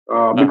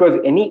 Because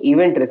any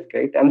event risk,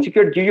 right?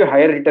 Unsecured give you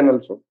higher return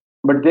also,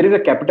 but there is a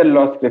capital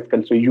loss risk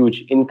also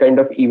huge in kind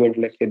of event.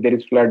 Let's say there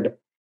is flood.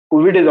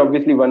 COVID is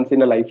obviously once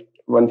in a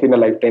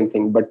lifetime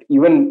thing, but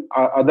even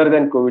other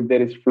than COVID,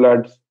 there is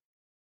floods.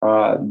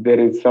 There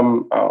is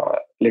some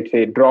let's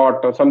say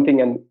drought or something,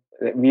 and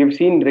we have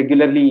seen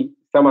regularly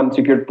some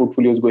unsecured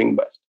portfolios going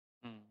bust.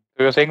 So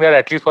you're saying that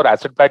at least for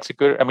asset-backed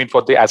security, I mean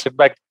for the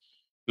asset-backed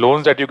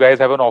loans that you guys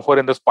have an offer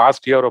in this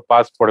past year or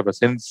past whatever,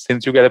 since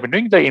you guys have been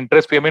doing, the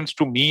interest payments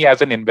to me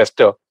as an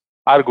investor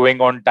are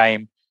going on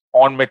time.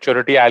 On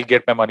maturity, I'll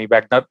get my money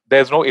back. Now,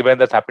 there's no event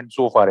that's happened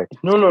so far.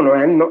 No,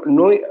 and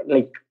no,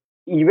 like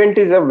event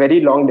is a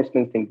very long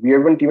distance thing. We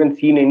haven't even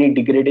seen any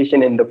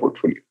degradation in the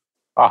portfolio.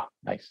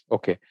 Nice.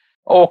 Okay.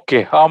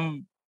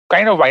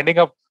 Kind of winding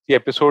up the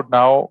episode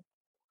now.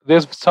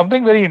 There's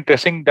something very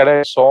interesting that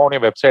I saw on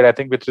your website, I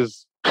think, which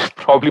is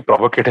probably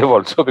provocative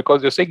also,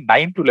 because you're saying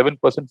 9 to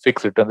 11%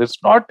 fixed returns.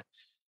 It's not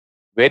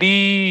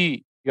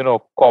very,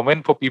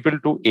 common for people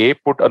to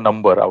put a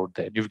number out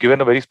there. You've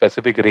given a very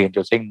specific range.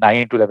 You're saying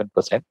 9 to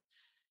 11%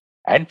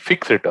 and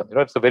fixed return.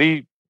 It's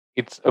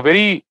a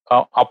very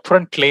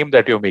upfront claim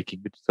that you're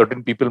making, which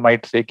certain people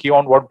might say,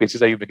 on what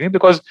basis are you making?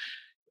 Because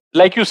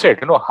like you said,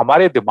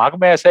 हमारे दिमाग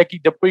में ऐसा है कि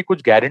जब कोई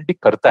कुछ guarantee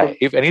करता है,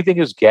 if anything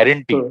is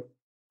guaranteed,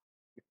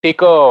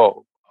 take a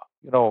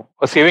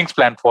savings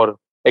plan, for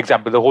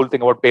example, the whole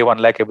thing about pay 1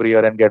 lakh every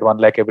year and get 1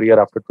 lakh every year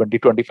after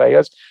 20-25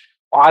 years,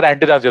 our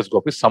antennas just go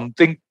up.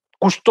 Something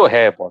kuch to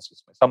hai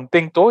bosses,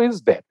 something to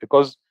is there,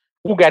 because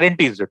who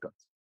guarantees returns?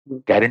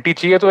 Guarantee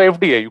chahiye to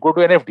FD hai, you go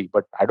to an FD,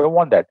 but I don't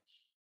want that.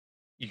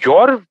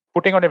 You're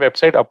putting on your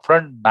website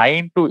upfront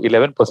 9 to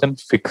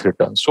 11% fixed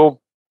return. So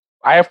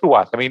I have to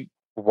ask, I mean,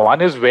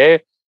 one is, where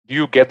do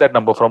you get that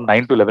number from,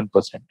 9 to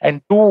 11%?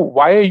 And two,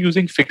 why are you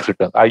using fixed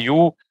returns? Are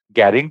you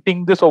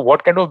guaranteeing this, or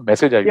what kind of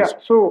message are you using?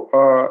 So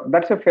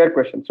that's a fair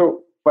question.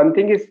 So one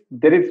thing is,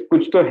 there is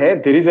kuch to hai,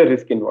 there is a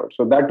risk involved.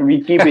 So that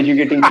we keep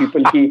educating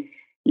people ki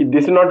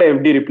this is not a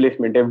FD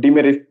replacement. FD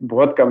mein risk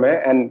bahut kam hai,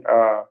 and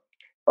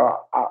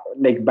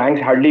like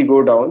banks hardly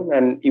go down,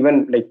 and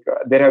even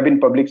there have been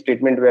public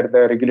statement where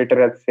the regulator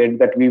has said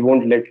that we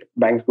won't let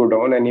banks go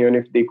down, and even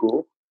if they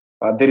go,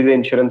 there is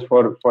insurance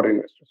for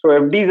investors. So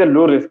FD is a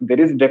low risk. There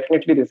is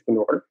definitely risk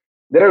involved.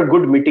 There are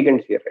good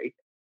mitigants here, right?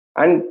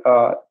 And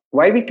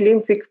why we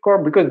claim fixed core?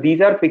 Because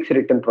these are fixed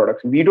return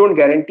products. We don't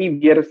guarantee.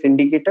 We are a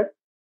syndicator.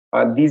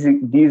 These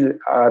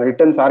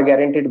returns are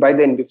guaranteed by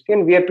the NBFC,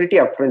 and we are pretty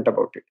upfront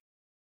about it.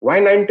 Why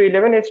 9 to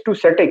 11? It's to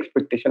set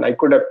expectation. I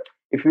could have,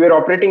 if we were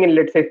operating in,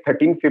 let's say,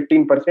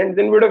 13-15%,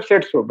 then we would have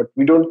said so. But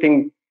we don't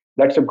think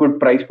that's a good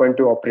price point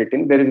to operate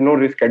in. There is no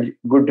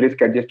good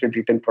risk adjusted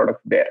return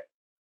products there.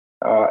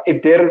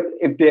 If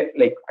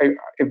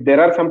there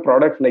are some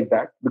products like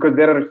that, because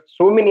there are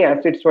so many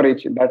assets for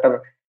that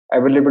are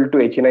available to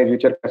HNIs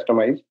which are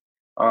customized,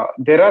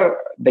 there are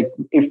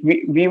if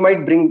we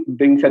might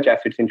bring such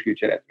assets in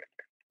future as well.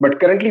 But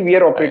currently we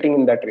are operating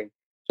in that range.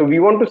 So we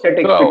want to set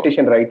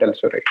expectation right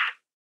also, right?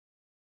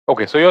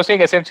 Okay, so you're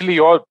saying essentially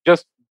you're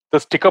just the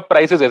sticker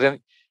prices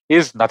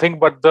is nothing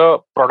but the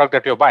product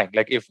that you're buying.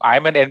 Like if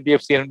I'm an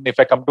NBFC and if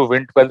I come to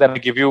Wint Wealth and I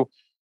give you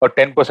a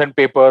 10%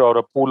 paper or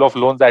a pool of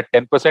loans at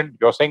 10%,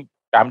 you're saying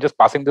I'm just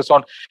passing this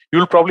on.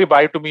 You'll probably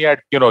buy it to me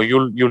at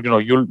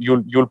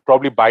you'll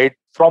probably buy it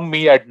from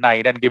me at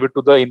 9 and give it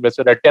to the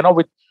investor at 10 or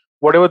with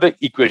whatever the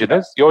equation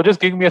is. You're just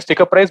giving me a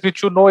sticker price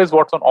which is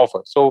what's on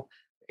offer. So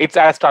it's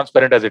as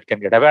transparent as it can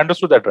get. Have I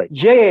understood that right?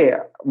 Yeah.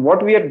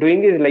 What we are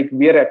doing is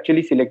we are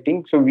actually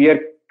selecting. So we are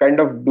kind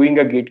of doing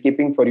a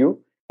gatekeeping for you,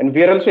 and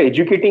we are also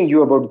educating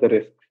you about the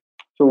risks.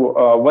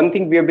 So one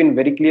thing we have been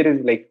very clear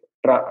is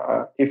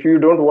if you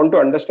don't want to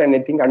understand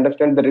anything,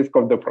 understand the risk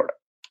of the product.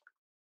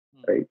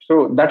 Right.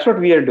 So that's what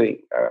we are doing.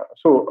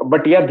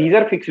 But these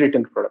are fixed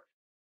return products.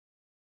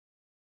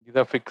 These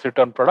are fixed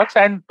return products,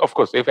 and of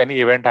course, if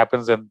any event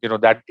happens, then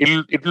that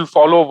it will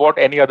follow what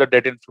any other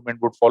debt instrument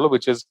would follow,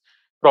 which is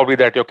probably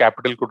that your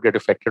capital could get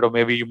affected, or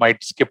maybe you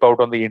might skip out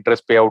on the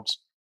interest payouts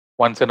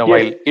once in a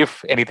while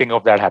if anything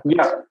of that happens.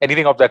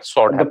 Anything of that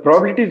sort. The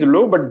probability is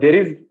low, but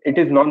it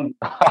is non.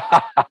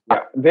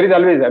 There is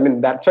always. I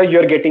mean, that's why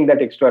you're getting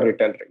that extra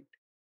return rate.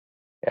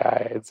 Yeah,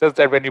 it's just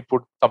that when you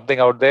put something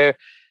out there,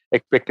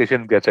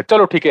 expectation gets it.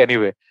 Chalo, theek hai,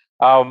 anyway.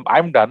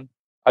 I'm done.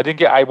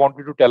 Ajinkya, I want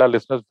you to tell our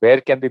listeners where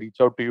can they reach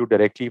out to you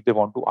directly if they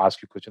want to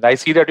ask you questions. I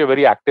see that you're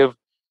very active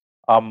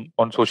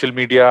on social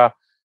media,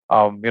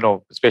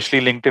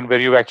 especially LinkedIn, where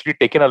you've actually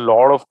taken a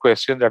lot of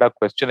questions that are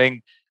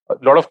questioning a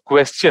lot of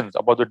questions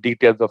about the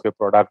details of your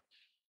product.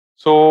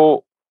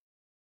 So,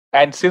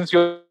 and since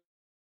you're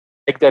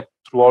like that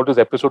throughout this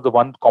episode, the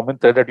one common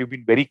thread that you've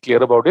been very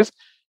clear about is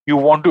you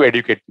want to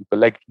educate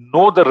people,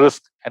 know the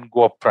risk and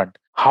go up front.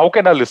 How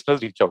can our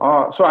listeners reach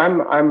out? So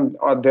I'm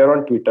there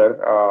on Twitter.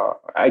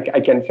 I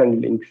can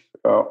send links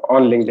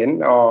on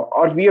LinkedIn,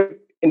 or we have,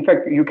 in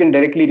fact, you can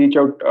directly reach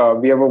out.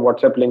 We have a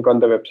WhatsApp link on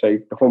the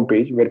website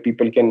homepage where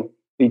people can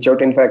reach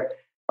out. In fact,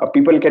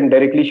 people can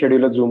directly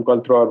schedule a Zoom call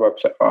through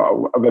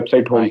our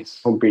website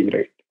homepage,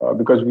 right?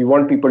 Because we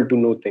want people to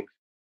know things.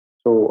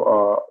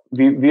 So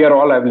we are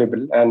all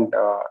available, and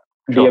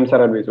DMs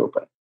are always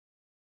open.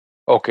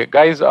 Okay,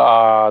 guys,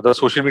 the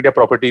social media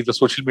properties, the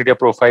social media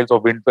profiles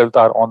of Wint Wealth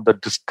are on the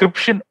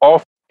description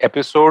of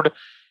episode.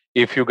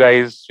 If you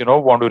guys,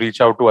 want to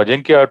reach out to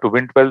Ajinkya, to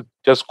Wint Wealth,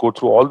 just go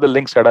through all the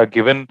links that are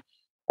given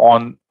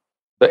on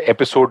the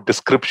episode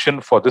description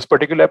for this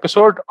particular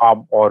episode,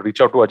 or reach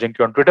out to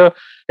Ajinkya on Twitter.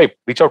 Hey,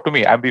 reach out to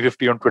me. I'm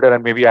B50 on Twitter,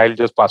 and maybe I'll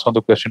just pass on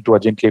the question to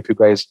Ajinkya if you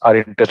guys are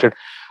interested.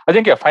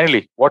 Ajinkya,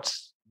 finally,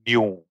 what's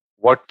new?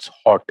 What's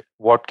hot?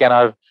 What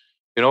can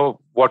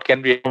what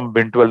can be from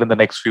Wint Wealth in the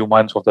next few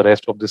months of the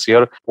rest of this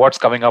year? What's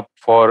coming up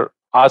for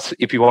us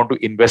if you want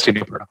to invest in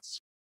your products?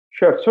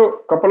 Sure. So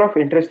a couple of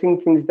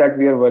interesting things that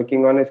we are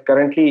working on is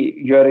currently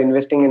you are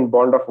investing in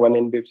bond of one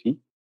NBFC.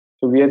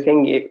 So we are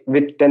saying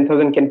with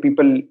 10,000, can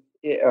people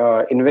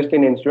invest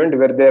in instrument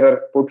where there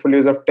are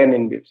portfolios of 10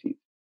 NBFCs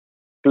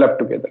clubbed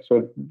together?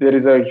 So there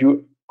is a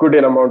good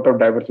amount of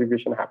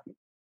diversification happening.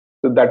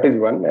 So that is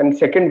one. And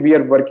second, we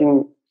are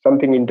working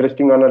something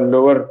interesting on a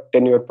lower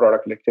tenure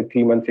product, let's say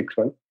 3 months, 6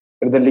 months,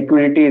 where the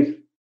liquidity is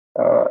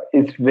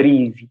very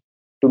easy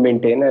to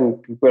maintain,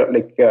 and people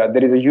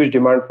there is a huge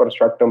demand for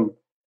short-term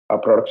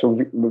products. So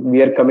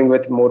we are coming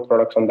with more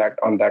products on that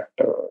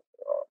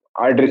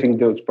addressing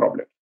those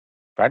problems.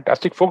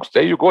 Fantastic, folks.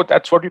 There you go.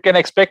 That's what you can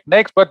expect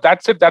next. But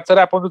that's it. That's a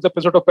wrap on this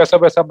episode of Paisa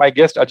Vaisa. My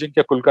guest,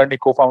 Ajinkya Kulkarni,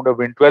 co-founder of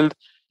Wint Wealth.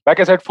 Like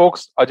I said,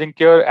 folks,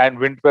 Ajinkya and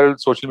Wint Wealth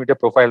social media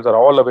profiles are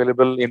all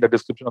available in the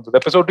description of this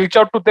episode. Reach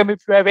out to them if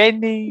you have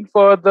any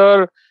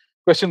further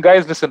question.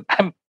 Guys, listen,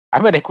 I'm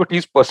an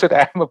equities person.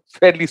 I'm a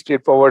fairly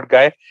straightforward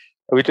guy,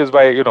 which is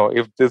why,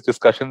 if this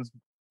discussions,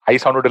 I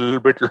sounded a little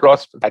bit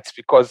lost. That's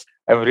because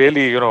I'm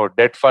really,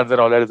 debt funds and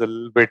all that is a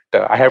little bit,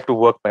 I have to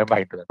work my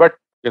mind to that. But,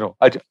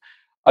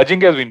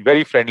 Ajinkya has been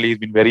very friendly. He's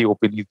been very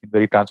open. He's been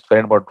very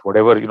transparent about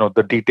whatever,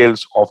 the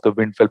details of the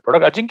Wint Wealth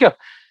product. Ajinkya,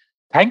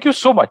 thank you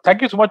so much.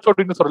 Thank you so much for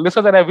doing this for our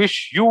listeners. And I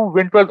wish you,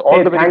 Wint Wealth,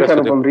 all the very best.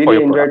 Thanks, Anupam.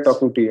 Really enjoyed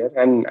talking to you.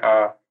 And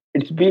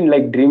it's been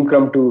like dream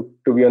come to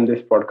be on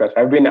this podcast.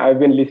 I've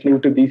been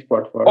listening to these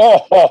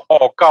podcasts.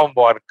 Come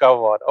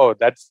on. Oh,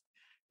 that's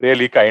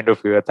really kind of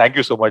you. Thank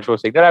you so much for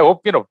saying that. I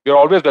hope you're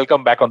always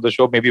welcome back on the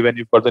show. Maybe when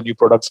you've got the new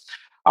products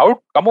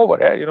out, come over.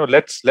 Yeah,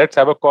 let's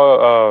have a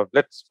call.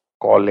 Let's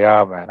call.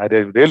 Yeah, man. I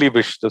really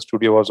wish the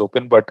studio was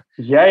open, but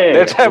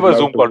let's have a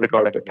Zoom call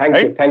recording.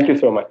 Thank you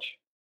so much.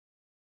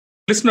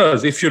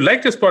 Listeners, if you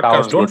like this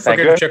podcast, don't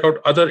forget to check out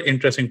other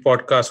interesting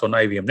podcasts on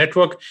IVM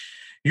Network.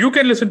 You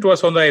can listen to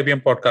us on the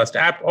IVM Podcast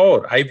app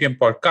or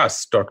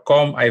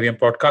ivmpodcasts.com. IVM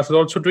Podcast is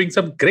also doing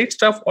some great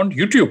stuff on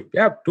YouTube.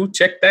 Yeah, do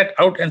check that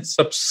out and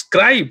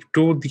subscribe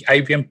to the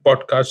IVM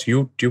Podcast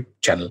YouTube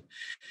channel.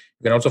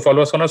 You can also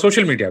follow us on our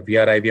social media. We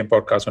are IVM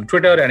Podcast on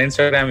Twitter and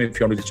Instagram. If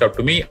you want to reach out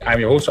to me, I'm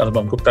your host,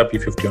 Anupam Gupta,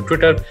 P50 on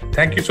Twitter.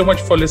 Thank you so much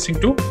for listening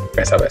to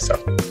Paisa Vaisa.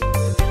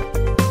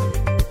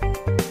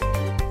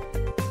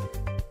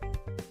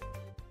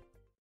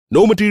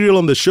 No material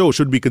on the show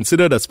should be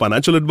considered as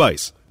financial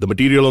advice. The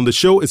material on the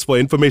show is for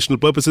informational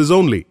purposes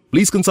only.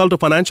 Please consult a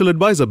financial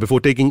advisor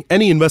before taking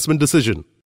any investment decision.